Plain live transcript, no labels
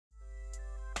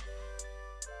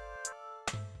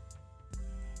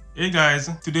Hey guys,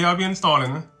 today I'll be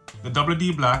installing the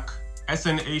WD Black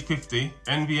SN850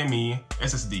 NVMe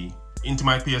SSD into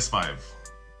my PS5.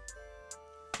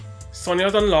 Sony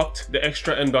has unlocked the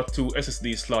extra M.2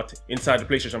 SSD slot inside the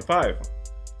PlayStation 5,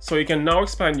 so you can now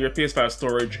expand your PS5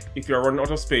 storage if you are running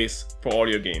out of space for all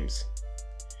your games.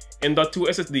 M.2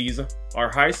 SSDs are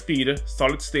high-speed,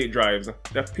 solid-state drives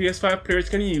that PS5 players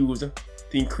can use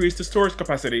to increase the storage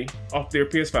capacity of their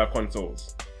PS5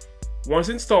 consoles. Once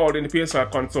installed in the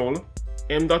PS5 console,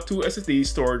 M.2 SSD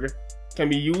storage can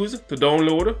be used to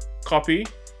download, copy,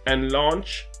 and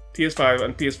launch PS5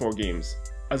 and PS4 games,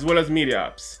 as well as media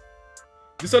apps.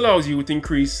 This allows you to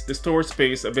increase the storage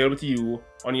space available to you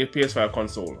on your PS5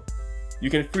 console.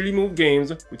 You can freely move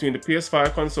games between the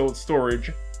PS5 console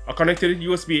storage, a connected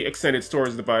USB extended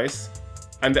storage device,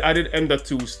 and the added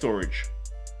M.2 storage.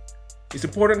 It's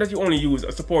important that you only use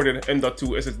a supported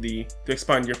M.2 SSD to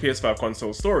expand your PS5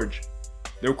 console storage.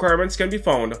 The requirements can be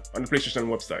found on the PlayStation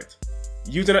website.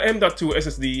 Using an M.2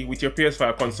 SSD with your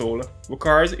PS5 console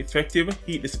requires effective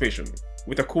heat dissipation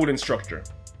with a cooling structure,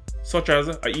 such as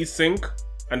a heat sink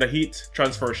and a heat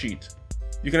transfer sheet.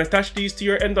 You can attach these to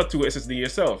your M.2 SSD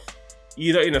yourself,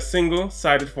 either in a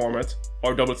single-sided format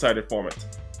or double-sided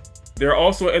format. There are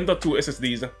also M.2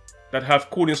 SSDs that have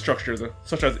cooling structures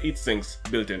such as heat sinks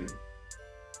built in.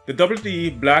 The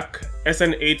WD Black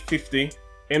SN850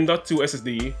 M.2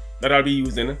 SSD that I'll be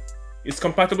using is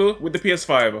compatible with the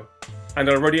PS5 and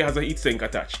already has a heatsink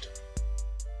attached.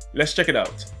 Let's check it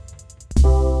out.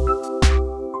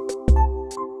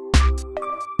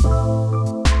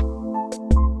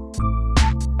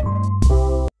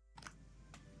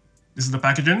 This is the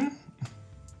packaging.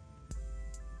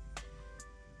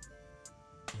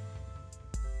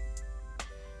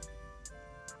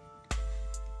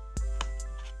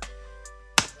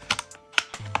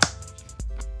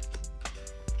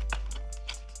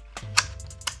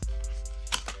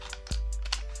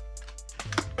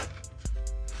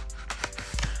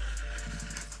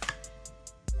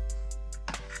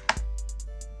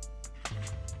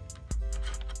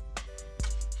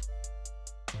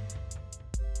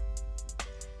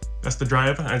 That's the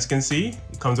drive, and as you can see,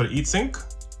 it comes with a heatsink.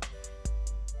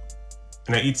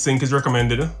 And a heatsink is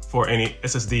recommended for any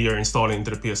SSD you're installing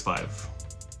into the PS5.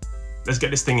 Let's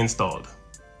get this thing installed.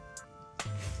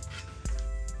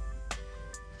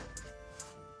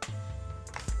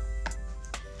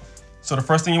 So the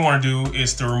first thing you want to do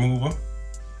is to remove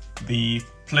the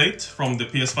plate from the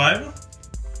PS5.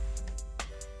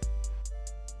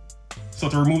 So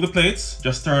to remove the plates,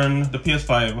 just turn the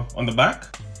PS5 on the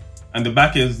back. And the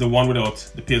back is the one without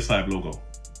the PS5 logo.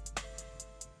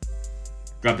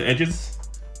 Grab the edges,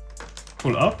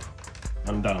 pull up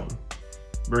and down.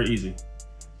 Very easy.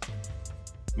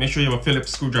 Make sure you have a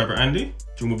Phillips screwdriver handy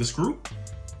to remove the screw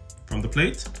from the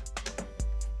plate.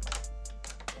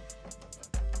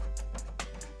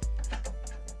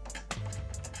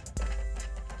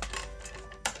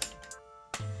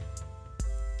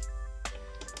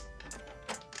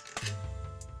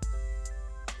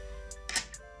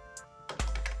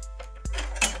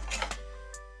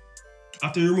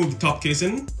 After you remove the top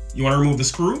casing, you want to remove the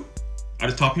screw at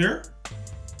the top here.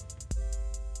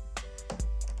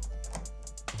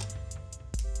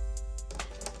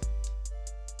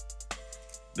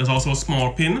 There's also a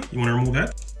small pin, you want to remove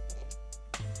that.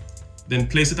 Then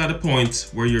place it at a point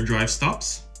where your drive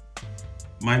stops.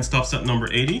 Mine stops at number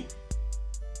 80.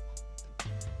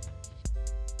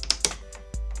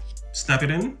 Snap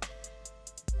it in.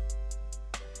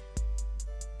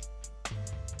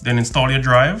 Then install your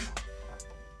drive.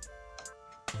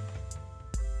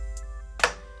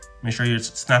 Make sure you're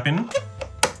snapping.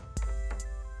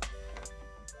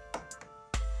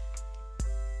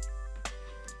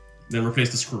 Then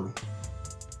replace the screw.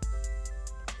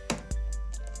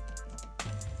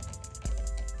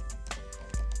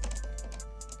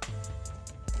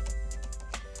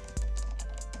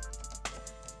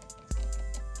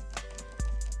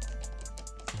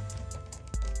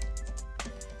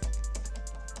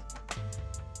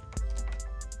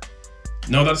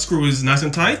 Now that the screw is nice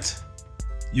and tight,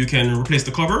 you can replace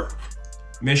the cover.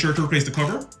 Make sure to replace the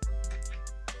cover.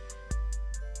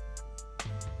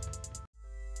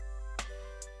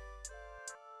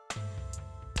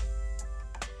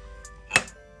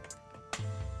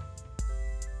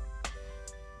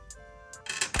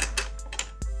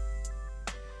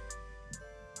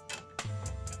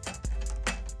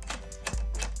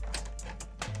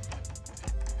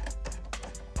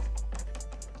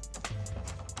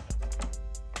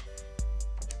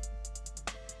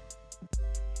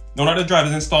 Now that the drive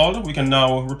is installed, we can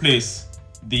now replace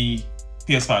the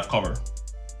PS5 cover.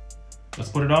 Let's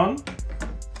put it on.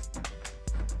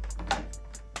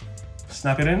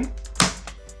 snap it in,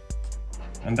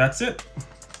 and that's it.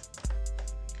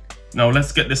 Now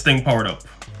let's get this thing powered up.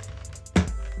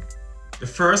 The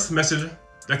first message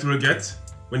that you will get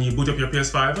when you boot up your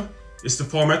PS5 is to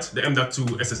format the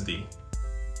M.2 SSD.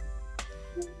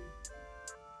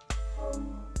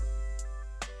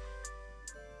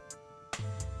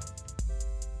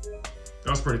 That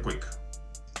was pretty quick.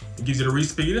 It gives you the read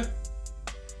speed,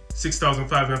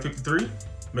 6,553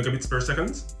 megabits per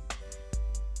second.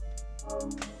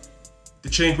 To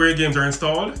change where your games are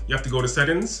installed, you have to go to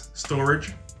Settings,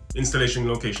 Storage, Installation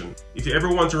Location. If you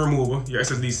ever want to remove your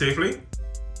SSD safely,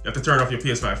 you have to turn off your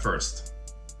PS5 first.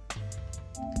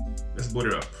 Let's boot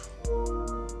it up.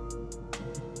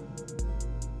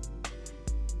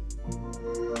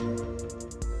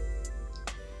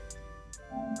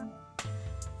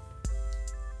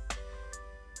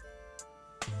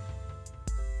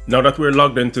 Now that we're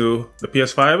logged into the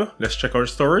PS5, let's check our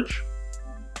storage.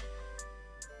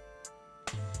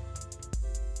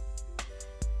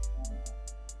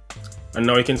 And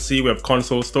now you can see we have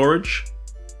console storage,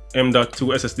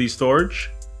 M.2 SSD storage,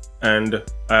 and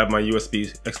I have my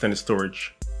USB extended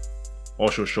storage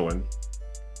also showing.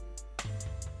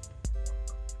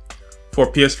 For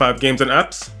PS5 games and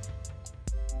apps,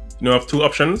 you now have two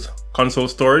options, console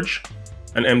storage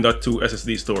and M.2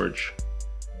 SSD storage.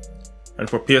 And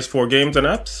for PS4 games and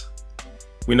apps,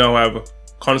 we now have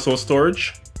console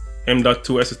storage, M.2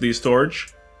 SSD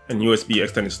storage, and USB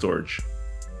extended storage.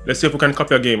 Let's see if we can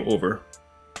copy a game over.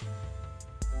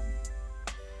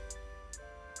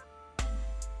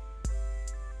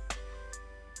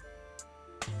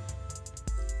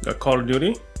 Got Call of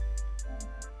Duty.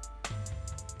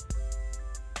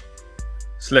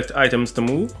 Select items to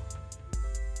move.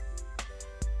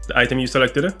 The item you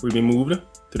selected will be moved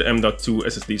to the M.2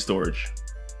 SSD storage.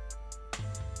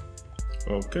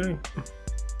 Okay.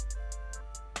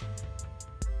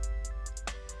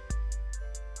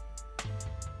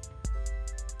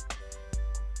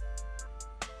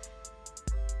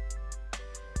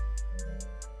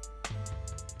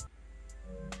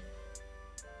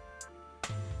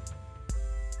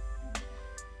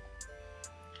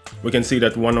 We can see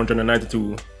that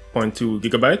 192.2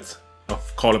 gigabytes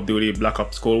of Call of Duty Black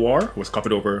Ops Cold War was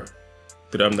copied over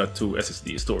to the M.2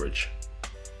 SSD storage.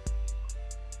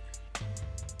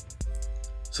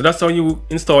 So that's how you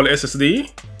install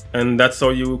SSD, and that's how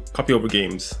you copy over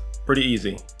games. Pretty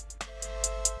easy.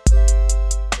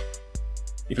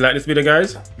 If you like this video,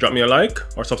 guys, drop me a like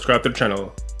or subscribe to the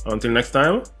channel. Until next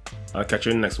time, I'll catch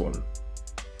you in the next one.